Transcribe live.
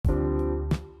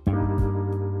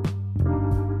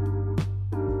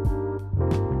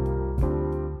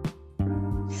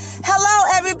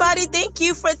everybody. Thank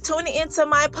you for tuning into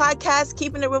my podcast,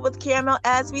 Keeping It Real with Caramel.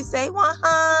 As we say, well,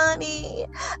 honey,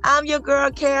 I'm your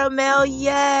girl, Caramel.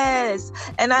 Yes.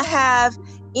 And I have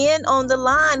Ian on the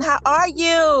line. How are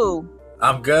you?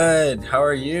 I'm good. How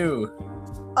are you?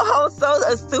 Oh, so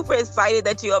super excited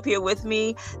that you're up here with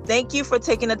me. Thank you for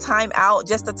taking the time out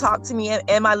just to talk to me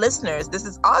and my listeners. This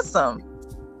is awesome.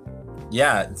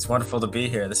 Yeah, it's wonderful to be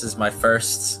here. This is my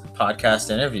first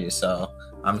podcast interview, so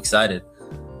I'm excited.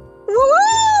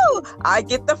 Woo! I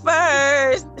get the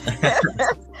first.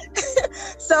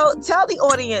 So tell the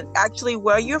audience actually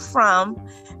where you're from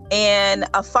and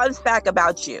a fun fact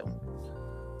about you.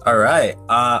 All right.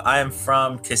 I am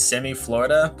from Kissimmee,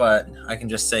 Florida, but I can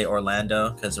just say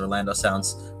Orlando because Orlando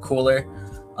sounds cooler.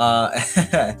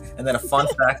 And then a fun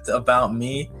fact about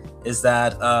me is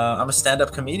that I'm a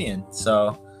stand-up comedian.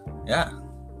 So, yeah.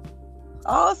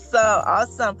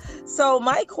 Awesome. So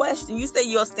my question, you say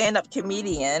you're a stand-up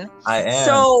comedian. I am.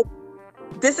 So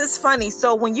this is funny.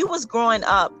 So when you was growing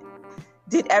up,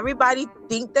 did everybody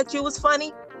think that you was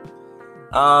funny?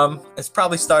 It's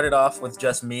probably started off with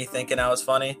just me thinking I was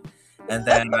funny, and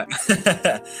then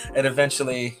and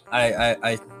eventually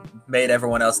I made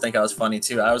everyone else think I was funny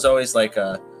too. I was always like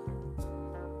a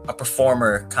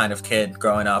performer kind of kid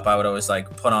growing up. I would always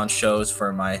like put on shows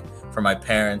for my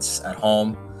parents at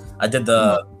home. I did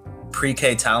the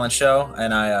pre-K talent show,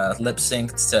 and I lip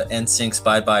synced to NSYNC's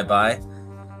Bye Bye Bye.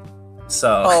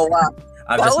 So oh wow,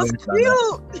 that was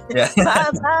cute. Yeah.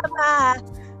 Bye bye bye.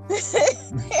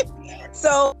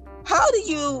 So how do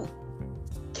you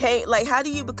get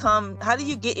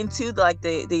into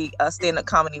the stand-up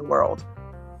comedy world?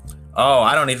 Oh,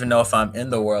 I don't even know if I'm in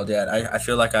the world yet. I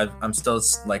feel like I'm still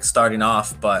like starting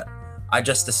off, but I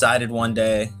just decided one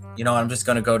day, I'm just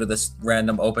going to go to this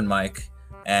random open mic.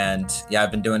 And yeah, I've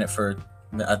been doing it for,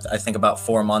 I think, about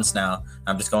 4 months now.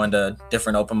 I'm just going to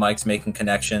different open mics, making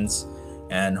connections,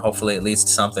 and hopefully it leads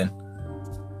to something.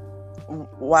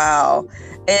 Wow.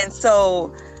 And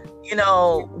so,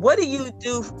 what do you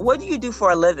do? What do you do for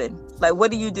a living? Like,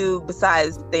 what do you do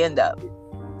besides stand up?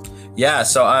 Yeah,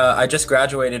 so I just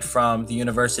graduated from the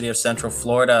University of Central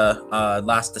Florida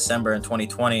last December in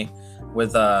 2020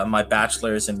 with my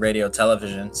bachelor's in radio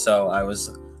television. So I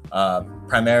was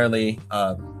primarily,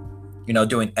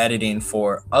 doing editing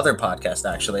for other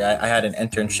podcasts. Actually, I had an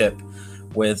internship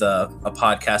with a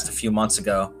podcast a few months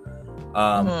ago.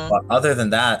 But other than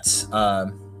that,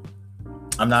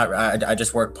 I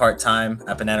just work part-time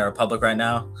at Banana Republic right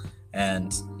now.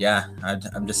 And yeah,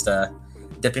 I'm just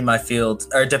dipping my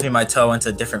toe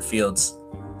into different fields.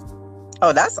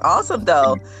 Oh, that's awesome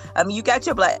though. I mean, you got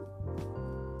your black,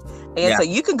 and so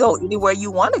you can go anywhere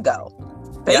you want to go.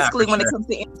 Basically, when it comes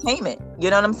to entertainment,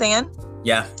 you know what I'm saying?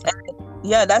 Yeah.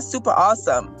 Yeah, that's super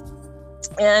awesome.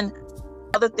 And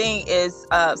other thing is,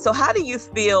 so how do you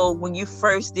feel when you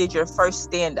first did your first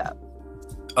stand-up?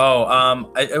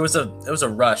 Oh, it was a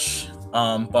rush.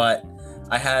 But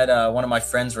I had one of my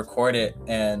friends record it,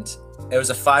 and it was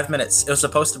 5 minutes. It was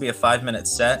supposed to be a 5-minute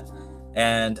set,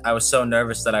 and I was so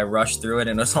nervous that I rushed through it,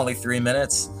 and it was only 3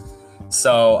 minutes.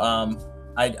 So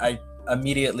I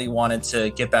immediately wanted to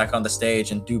get back on the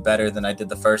stage and do better than I did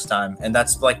the first time. And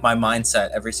that's like my mindset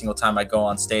every single time I go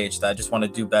on stage, that I just want to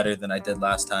do better than I did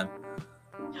last time.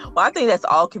 Well, I think that's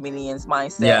all comedians'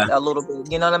 mindset a little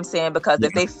bit. You know what I'm saying? Because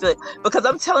if they feel, because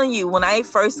I'm telling you, when I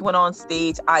first went on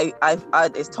stage, I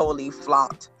it's totally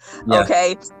flopped. Yeah.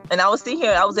 Okay. And I was sitting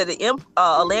here, I was at the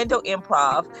Orlando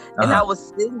Improv, and I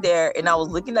was sitting there and I was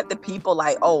looking at the people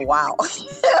like, oh, wow.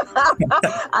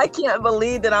 I can't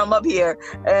believe that I'm up here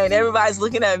and everybody's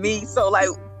looking at me. So like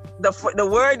the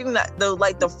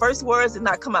first words did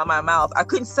not come out of my mouth. I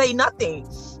couldn't say nothing.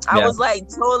 I was like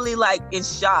totally like in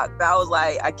shock. I was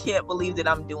like, I can't believe that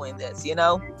I'm doing this,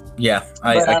 Yeah,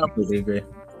 I completely agree.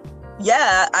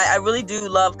 Yeah, I really do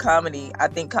love comedy. I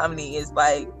think comedy is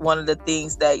like one of the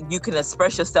things that you can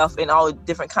express yourself in all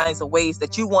different kinds of ways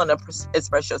that you want to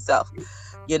express yourself,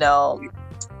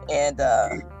 and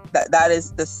that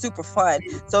is the super fun.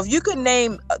 So if you could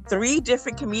name 3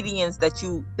 different comedians that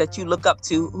you look up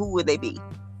to, who would they be?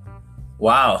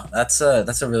 Wow, that's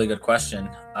a really good question.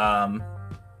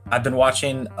 I've been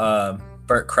watching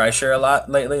Bert Kreischer a lot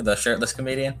lately, the shirtless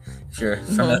comedian. If you're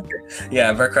familiar,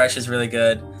 yeah, Bert Kreischer is really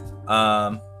good.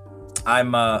 I'm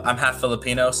half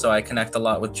Filipino, so I connect a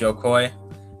lot with Joe Coy,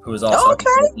 who is also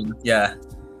Filipino. Yeah.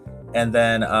 And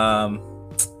then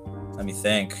let me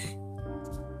think.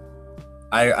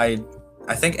 I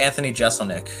think Anthony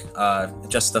Jeselnik.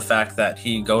 Just the fact that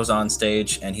he goes on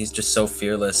stage and he's just so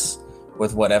fearless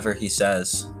with whatever he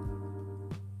says.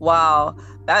 Wow,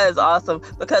 that is awesome.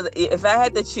 Because if I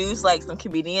had to choose like some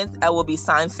comedians, I would be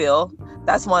Seinfeld.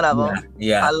 That's one of them.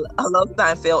 Yeah. I love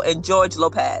Seinfeld and George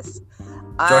Lopez.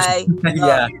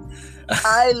 Yeah.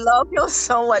 I love him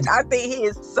so much. I think he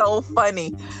is so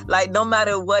funny. Like no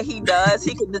matter what he does,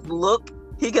 he can look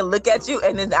at you,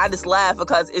 and then I just laugh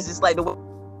because it's just like the way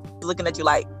he's looking at you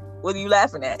like, what are you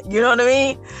laughing at? You know what I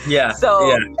mean? Yeah.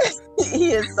 So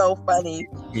he is so funny.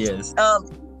 He is.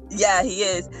 Yeah, he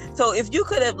is. So if you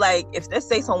could have, like, if let's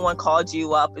say someone called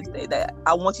you up and say that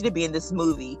I want you to be in this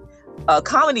movie, a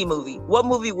comedy movie, what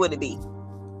movie would it be?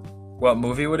 What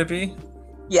movie would it be?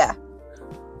 Yeah.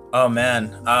 Oh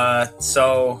man.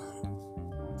 So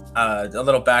a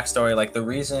little backstory, like the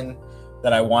reason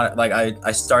that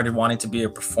I started wanting to be a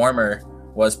performer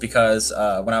was because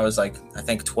when I was like, I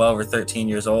think 12 or 13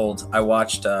 years old, I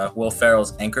watched Will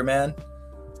Ferrell's Anchorman.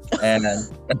 And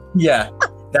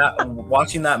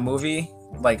watching that movie,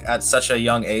 like at such a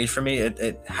young age for me,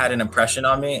 it had an impression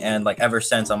on me. And like ever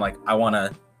since, I'm like, I want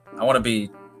to be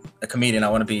a comedian. I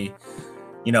want to be,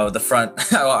 the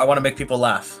front. I want to make people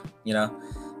laugh,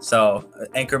 So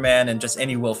Anchorman and just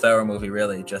any Will Ferrell movie,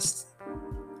 really, just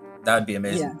that would be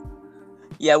amazing.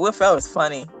 Yeah, Will Ferrell is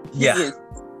funny.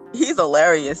 He's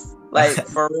hilarious. Like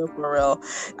for real.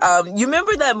 You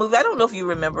remember that movie? I don't know if you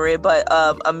remember it, but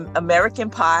American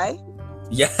Pie.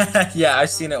 Yeah, I've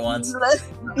seen it once.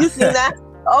 You seen that?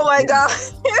 Oh my god.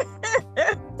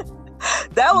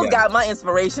 That one got my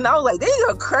inspiration. I was like, they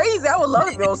are crazy. I would love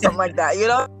to build something like that,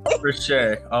 For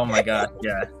sure. Oh my god.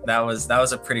 Yeah. That was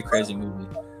a pretty crazy movie.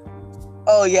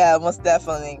 Oh yeah, most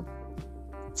definitely.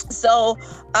 So,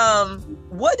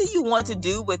 what do you want to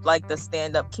do with like the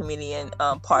stand-up comedian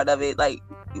part of it? Like,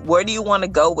 where do you want to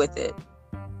go with it?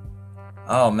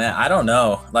 Oh man, I don't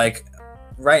know. Like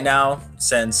right now,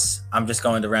 since I'm just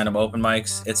going to random open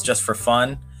mics, it's just for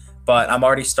fun. But I'm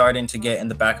already starting to get in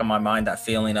the back of my mind that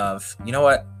feeling of, you know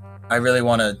what, I really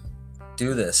want to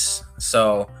do this.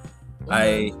 So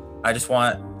I just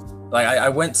want, like, I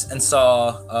went and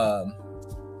saw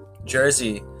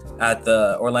Jersey at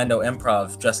the Orlando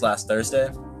Improv just last Thursday.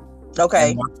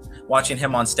 Okay. Watching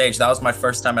him on stage, that was my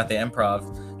first time at the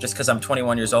Improv, just because I'm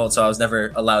 21 years old, so I was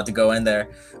never allowed to go in there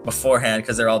beforehand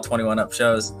because they're all 21 up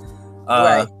shows.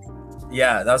 Right.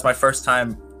 Yeah, that was my first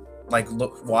time, like,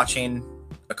 watching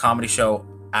a comedy show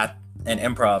at the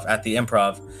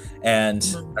Improv, and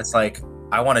it's like,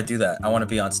 I want to do that. I want to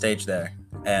be on stage there,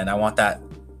 and I want that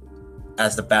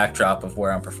as the backdrop of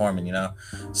where I'm performing,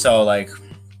 So like,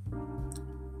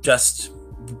 just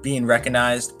being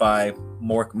recognized by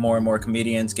more and more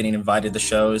comedians, getting invited to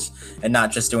shows, and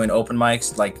not just doing open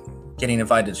mics, like getting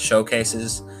invited to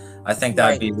showcases. I think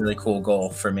that would be a really cool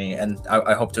goal for me, and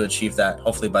I hope to achieve that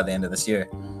hopefully by the end of this year.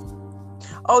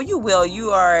 Oh, you will. You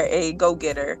are a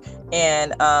go-getter,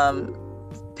 and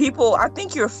people, I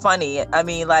think you're funny. I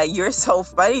mean, like, you're so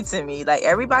funny to me. Like,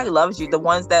 everybody loves you. The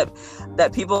ones that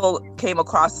people came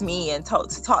across me and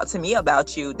to talk to me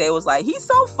about you, they was like, he's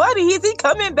so funny. Is he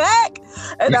coming back?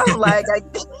 And I was like,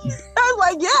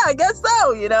 yeah, I guess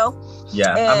so.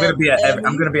 Yeah, and I'm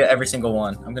gonna be at every single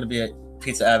one. I'm gonna be at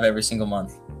Pizza Ave every single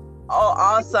month. Oh,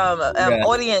 awesome.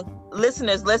 Audience,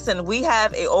 listeners, listen, we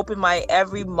have a open mic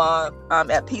every month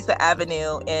at Pizza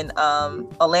Avenue in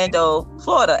Orlando,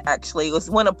 Florida, actually. It was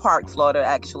Winter Park, Florida,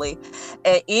 actually.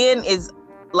 And Ian is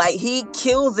like, he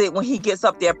kills it when he gets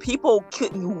up there. People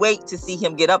couldn't wait to see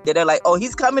him get up there. They're like, oh,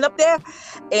 he's coming up there?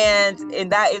 And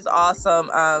that is awesome.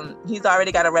 He's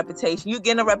already got a reputation. You're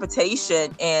getting a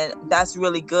reputation, and that's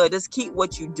really good. Just keep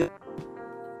what you do,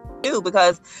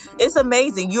 because it's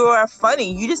amazing. You are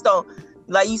funny. You just don't,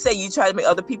 like you say, you try to make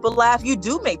other people laugh. You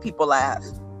do make people laugh.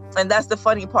 And that's the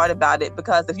funny part about it,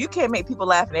 because if you can't make people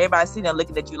laugh and everybody's sitting there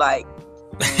looking at you like,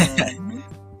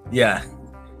 yeah.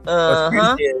 What's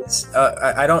crazy is,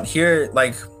 I don't hear,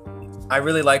 like, I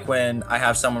really like when I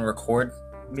have someone record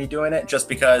me doing it, just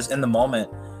because in the moment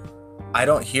I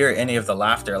don't hear any of the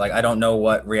laughter. Like, I don't know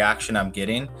what reaction I'm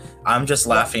getting. I'm just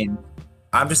laughing.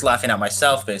 I'm just laughing at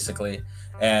myself, basically.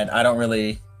 And I don't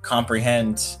really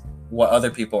comprehend what other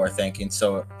people are thinking.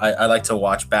 So I like to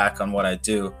watch back on what I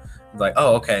do. Like,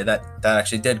 oh, okay, that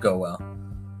actually did go well.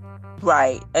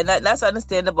 Right. And that's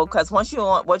understandable, because once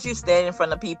you stand in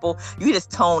front of people, you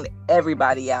just tone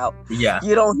everybody out. Yeah.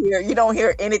 You don't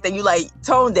hear anything. You like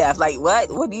tone deaf. Like, what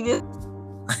do you do?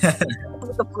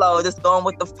 With the flow, just going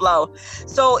with the flow.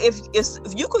 So if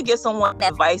you could give someone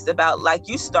advice about, like,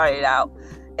 you started out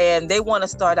and they want to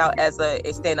start out as a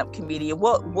stand-up comedian,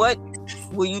 what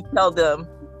will you tell them?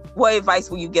 What advice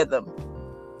will you give them?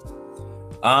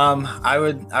 I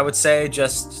would say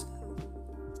just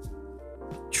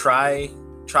try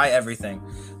everything.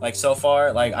 Like, so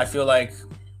far, like, I feel like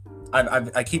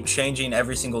I keep changing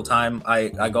every single time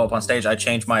I go up on stage. I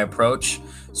change my approach.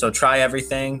 So try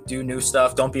everything, do new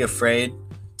stuff. Don't be afraid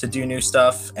to do new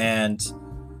stuff, and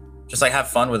just like have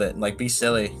fun with it. Like be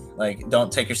silly. Like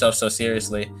don't take yourself so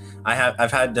seriously.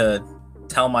 I've had to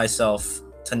tell myself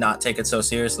to not take it so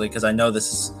seriously because I know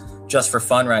this is just for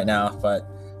fun right now. But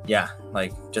yeah,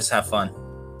 like just have fun.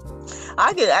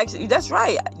 I could actually, that's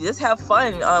right. Just have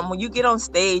fun. When you get on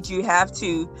stage, you have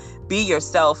to be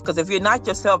yourself, because if you're not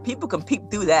yourself, people can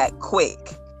peep through that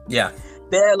quick. Yeah.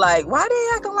 They're like, why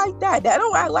they acting like that? They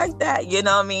don't act like that. You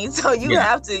know what I mean? So you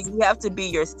have to be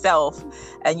yourself,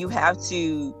 and you have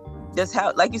to just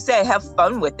have, like you said, have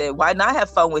fun with it. Why not have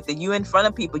fun with it? You in front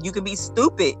of people, you can be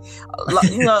stupid.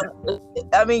 You know,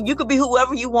 I mean, you could be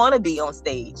whoever you want to be on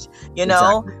stage, you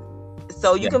know? Exactly.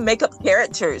 So you can make up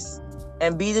characters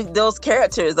and be those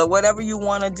characters or whatever you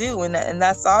want to do. And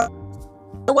that's all.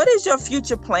 What is your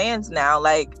future plans now?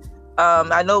 Like,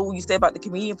 I know you say about the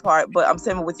comedian part, but I'm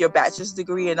saying with your bachelor's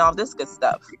degree and all this good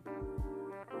stuff.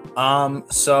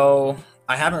 So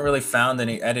I haven't really found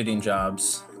any editing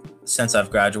jobs since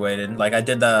I've graduated. Like I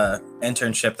did the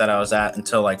internship that I was at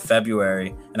until like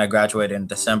February, and I graduated in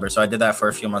December. So I did that for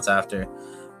a few months after.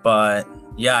 But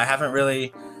yeah, I haven't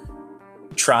really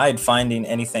tried finding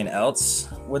anything else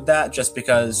with that, just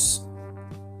because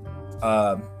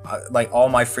like all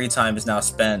my free time is now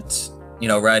spent, you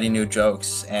know, writing new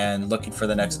jokes and looking for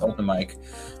the next open mic.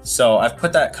 So I've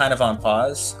put that kind of on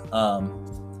pause.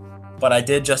 But I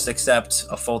did just accept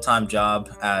a full-time job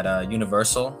at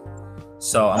Universal.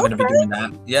 So I'm going to be doing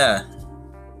that. Yeah.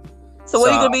 So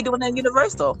what are you going to be doing at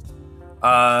Universal?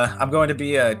 I'm going to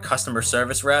be a customer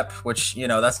service rep, which, you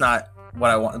know, that's not what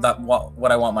I want,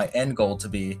 what I want my end goal to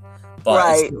be.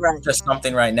 But it's just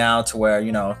something right now to where,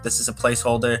 you know, this is a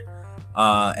placeholder.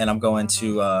 And I'm going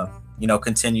to, you know,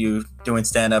 continue doing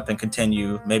stand-up and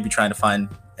continue maybe trying to find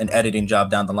an editing job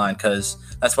down the line, because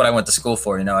that's what I went to school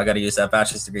for. You know, I got to use that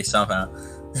bachelor's degree somehow.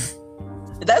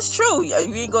 That's true. You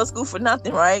ain't go to school for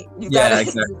nothing, right?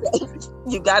 Exactly.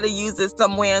 You got to use it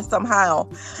somewhere and somehow.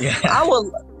 Yeah.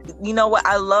 You know what?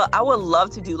 I would love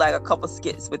to do like a couple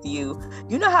skits with you.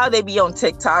 You know how they be on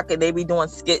TikTok and they be doing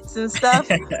skits and stuff?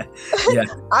 Yeah.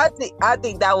 I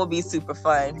think that would be super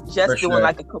fun. Just doing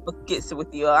like a couple skits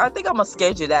with you. I think I'm gonna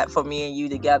schedule that for me and you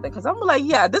together, because I'm like,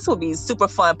 yeah, this would be super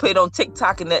fun. Put it on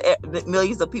TikTok and the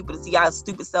millions of people to see our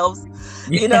stupid selves.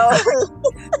 You know?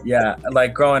 Yeah.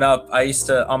 Like growing up, I used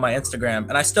to on my Instagram,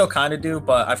 and I still kind of do,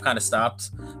 but I've kind of stopped.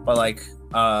 But like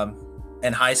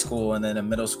in high school and then in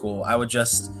middle school, I would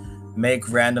just make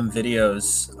random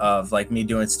videos of like me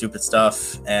doing stupid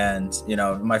stuff, and you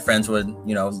know, my friends would,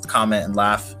 you know, comment and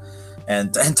laugh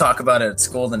and talk about it at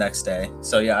school the next day.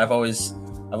 So yeah, I've always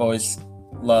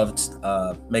loved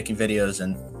making videos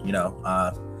and, you know,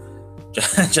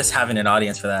 just having an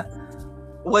audience for that.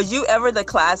 Was you ever the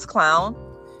class clown?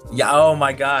 Yeah. Oh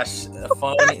my gosh.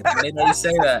 Funny that you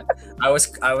say that. I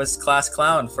was class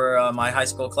clown for my high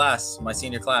school class, my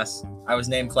senior class. I was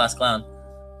named class clown.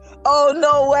 Oh,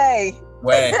 no way.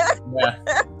 Yeah.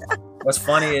 What's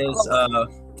funny is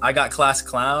I got class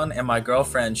clown, and my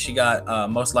girlfriend, she got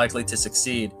most likely to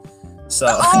succeed. So.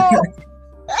 Oh.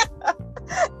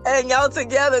 And y'all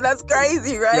together, that's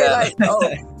crazy, right? Yeah. Like, oh,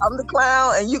 I'm the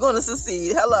clown and you're gonna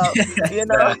succeed. Hello. You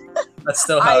know? Yeah. That's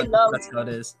still how it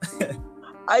is.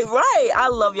 I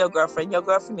love your girlfriend. Your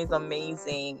girlfriend is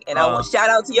amazing, and I want to shout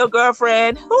out to your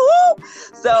girlfriend. Woo-hoo!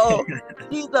 So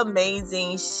she's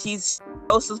amazing. She's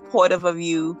so supportive of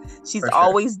you. She's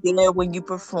always there when you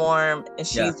perform, and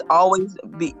she's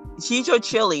she's your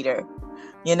cheerleader.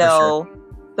 You know.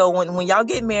 So when y'all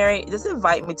get married, just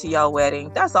invite me to y'all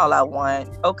wedding. That's all I want,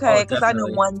 okay? Because I know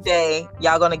one day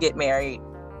y'all gonna get married,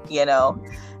 you know.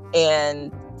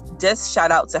 And just shout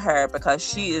out to her, because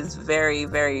she is very,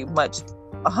 very much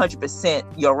 100%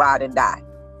 your ride and die.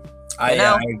 I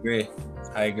agree.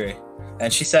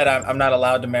 And she said I'm not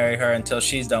allowed to marry her until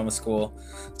she's done with school.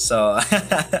 So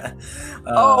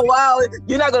oh wow,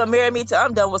 you're not gonna marry me till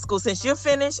I'm done with school. Since you're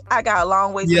finished, I got a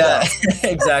long way to go.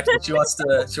 Exactly. She wants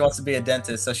to be a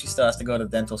dentist, so she still has to go to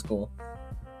dental school.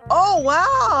 Oh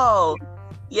wow.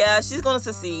 Yeah, she's gonna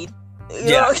succeed.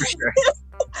 You know? For sure.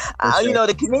 You know,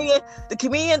 the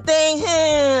comedian thing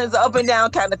is up and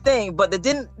down kind of thing, but the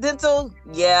dental,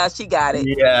 yeah, she got it.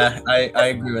 Yeah, I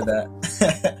agree with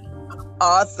that.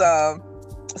 Awesome.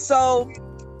 So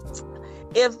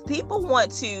if people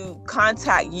want to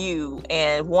contact you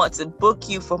and want to book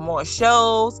you for more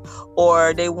shows,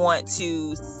 or they want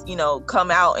to, you know, come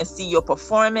out and see your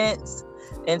performance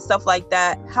and stuff like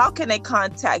that, how can they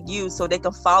contact you so they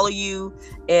can follow you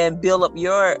and build up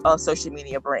your social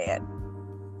media brand?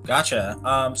 Gotcha.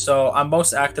 So I'm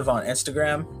most active on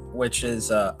Instagram which is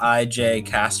IJ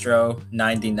Castro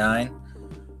 99.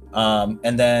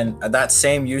 And then that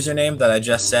same username that I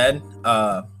just said,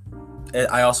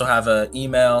 I also have an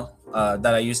email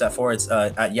that I use that for. It's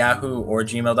at Yahoo or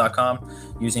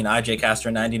gmail.com using IJ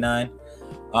Castro 99.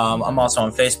 I'm also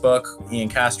on Facebook, Ian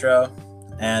Castro.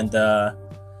 And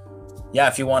yeah,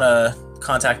 if you want to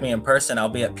contact me in person, I'll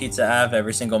be at Pizza Ave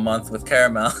every single month with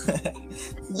Caramel.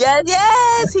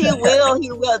 Yes, he will.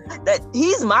 He will.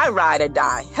 He's my ride or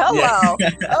die. Hello.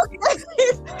 Yeah. Okay.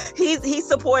 He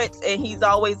supports and he's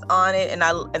always on it. And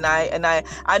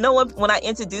I know when I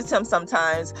introduce him,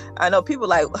 sometimes I know people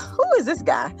like, who is this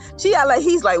guy? She got like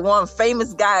he's like one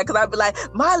famous guy, because I'd be like,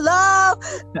 my love,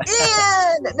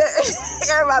 Ian.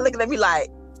 Everybody looking at me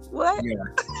like, what? Yeah.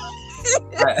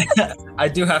 I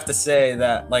do have to say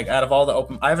that, like, out of all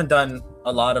the I haven't done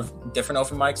a lot of different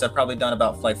open mics. I've probably done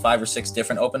about like 5 or 6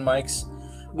 different open mics.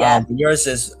 Yeah. Yours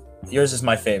is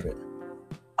my favorite.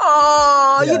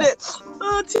 Oh, yeah. You did.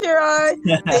 Oh, tear-eyed.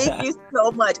 Thank you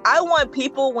so much. I want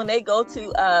people when they go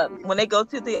to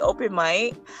the open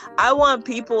mic, I want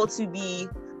people to be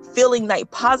feeling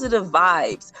like positive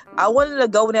vibes. I wanted to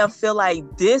go there and feel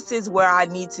like this is where I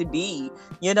need to be.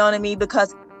 You know what I mean?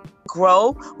 Because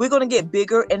grow, we're going to get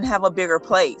bigger and have a bigger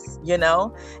place, you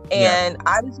know? And yeah.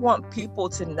 I just want people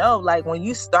to know, like, when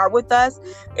you start with us,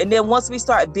 and then once we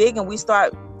start big and we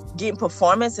start getting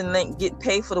performance and then get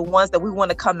paid for the ones that we want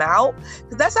to come out,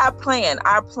 because that's our plan.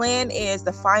 Our plan is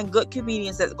to find good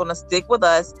comedians that's going to stick with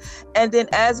us, and then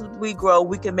as we grow,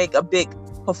 we can make a big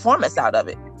performance out of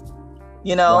it,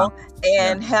 you know? Wow.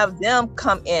 And have them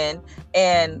come in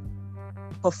and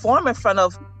perform in front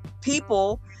of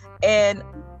people and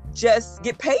just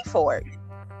get paid for it,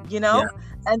 you know?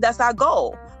 Yeah. And that's our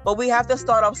goal. But we have to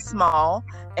start off small.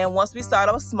 And once we start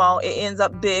off small, it ends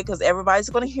up big because everybody's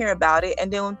going to hear about it.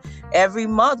 And then every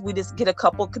month we just get a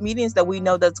couple of comedians that we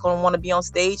know that's going to want to be on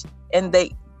stage, and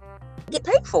they get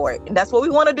paid for it. And that's what we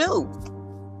want to do.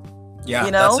 Yeah,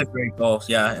 you know? That's a great goal.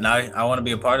 Yeah. And I want to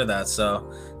be a part of that.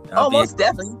 So most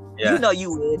definitely. Yeah. You know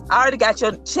you would. I already got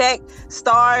your check,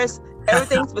 stars,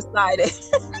 everything's beside it.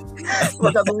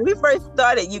 Because when we first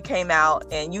started, you came out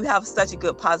and you have such a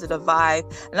good positive vibe.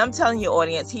 And I'm telling you,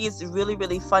 audience, he is really,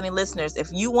 really funny. Listeners,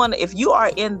 if you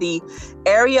are in the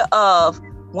area of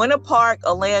Winter Park,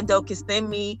 Orlando,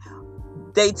 Kissimmee,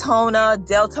 Daytona,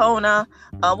 Deltona,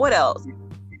 what else?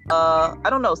 I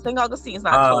don't know. St. Augustine's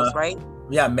not close, right?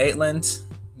 Yeah, Maitland.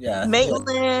 Yeah.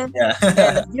 Maitland. Yeah.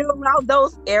 And if you're around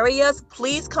those areas,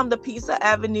 please come to Pizza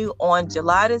Avenue on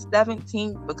July the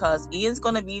 17th, because Ian's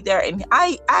going to be there. And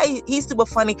he's super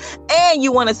funny. And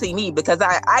you want to see me because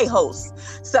I host.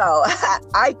 So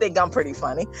I think I'm pretty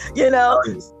funny, you know?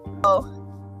 So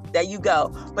there you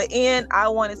go. But Ian, I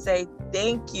want to say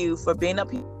thank you for being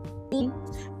up here.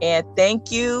 And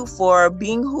thank you for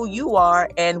being who you are.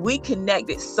 And we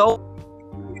connected. So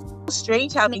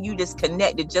strange how you just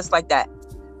connected just like that.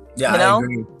 Yeah, you know? I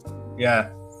agree. Yeah.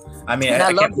 I mean,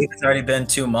 I can't believe it's already been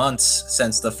 2 months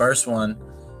since the first one.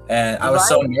 And I was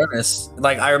so nervous.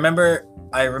 Like, I remember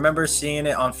seeing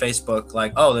it on Facebook,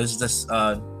 like, oh, there's this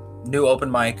new open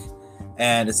mic,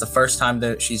 and it's the first time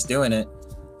that she's doing it.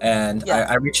 And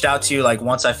I reached out to you, like,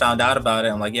 once I found out about it.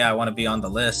 I'm like, yeah, I want to be on the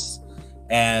list.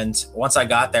 And once I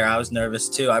got there, I was nervous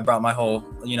too. I brought my whole,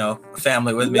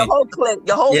 family with me. Your whole clique,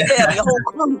 your whole family, your whole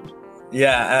crew.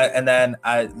 Yeah, and then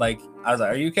I was like,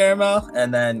 "Are you Caramel?"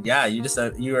 And then you just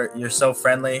you're so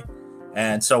friendly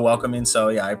and so welcoming. So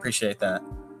yeah, I appreciate that.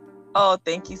 Oh,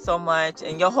 thank you so much.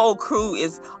 And your whole crew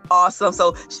is awesome.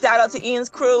 So shout out to Ian's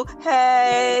crew.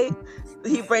 Hey,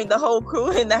 he bring the whole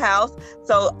crew in the house.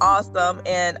 So awesome.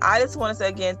 And I just want to say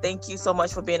again, thank you so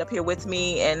much for being up here with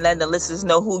me and letting the listeners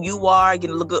know who you are,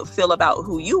 getting a good feel about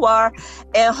who you are.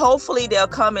 And hopefully they'll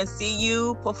come and see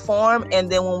you perform. And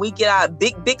then when we get our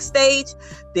big stage,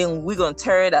 then we're going to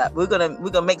tear it up. We're going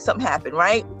to make something happen,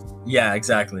 right? Yeah,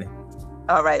 exactly.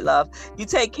 All right, love. You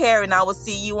take care, and I will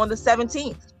see you on the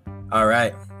 17th. All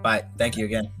right. Bye. Thank you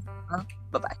again.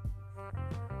 Bye-bye.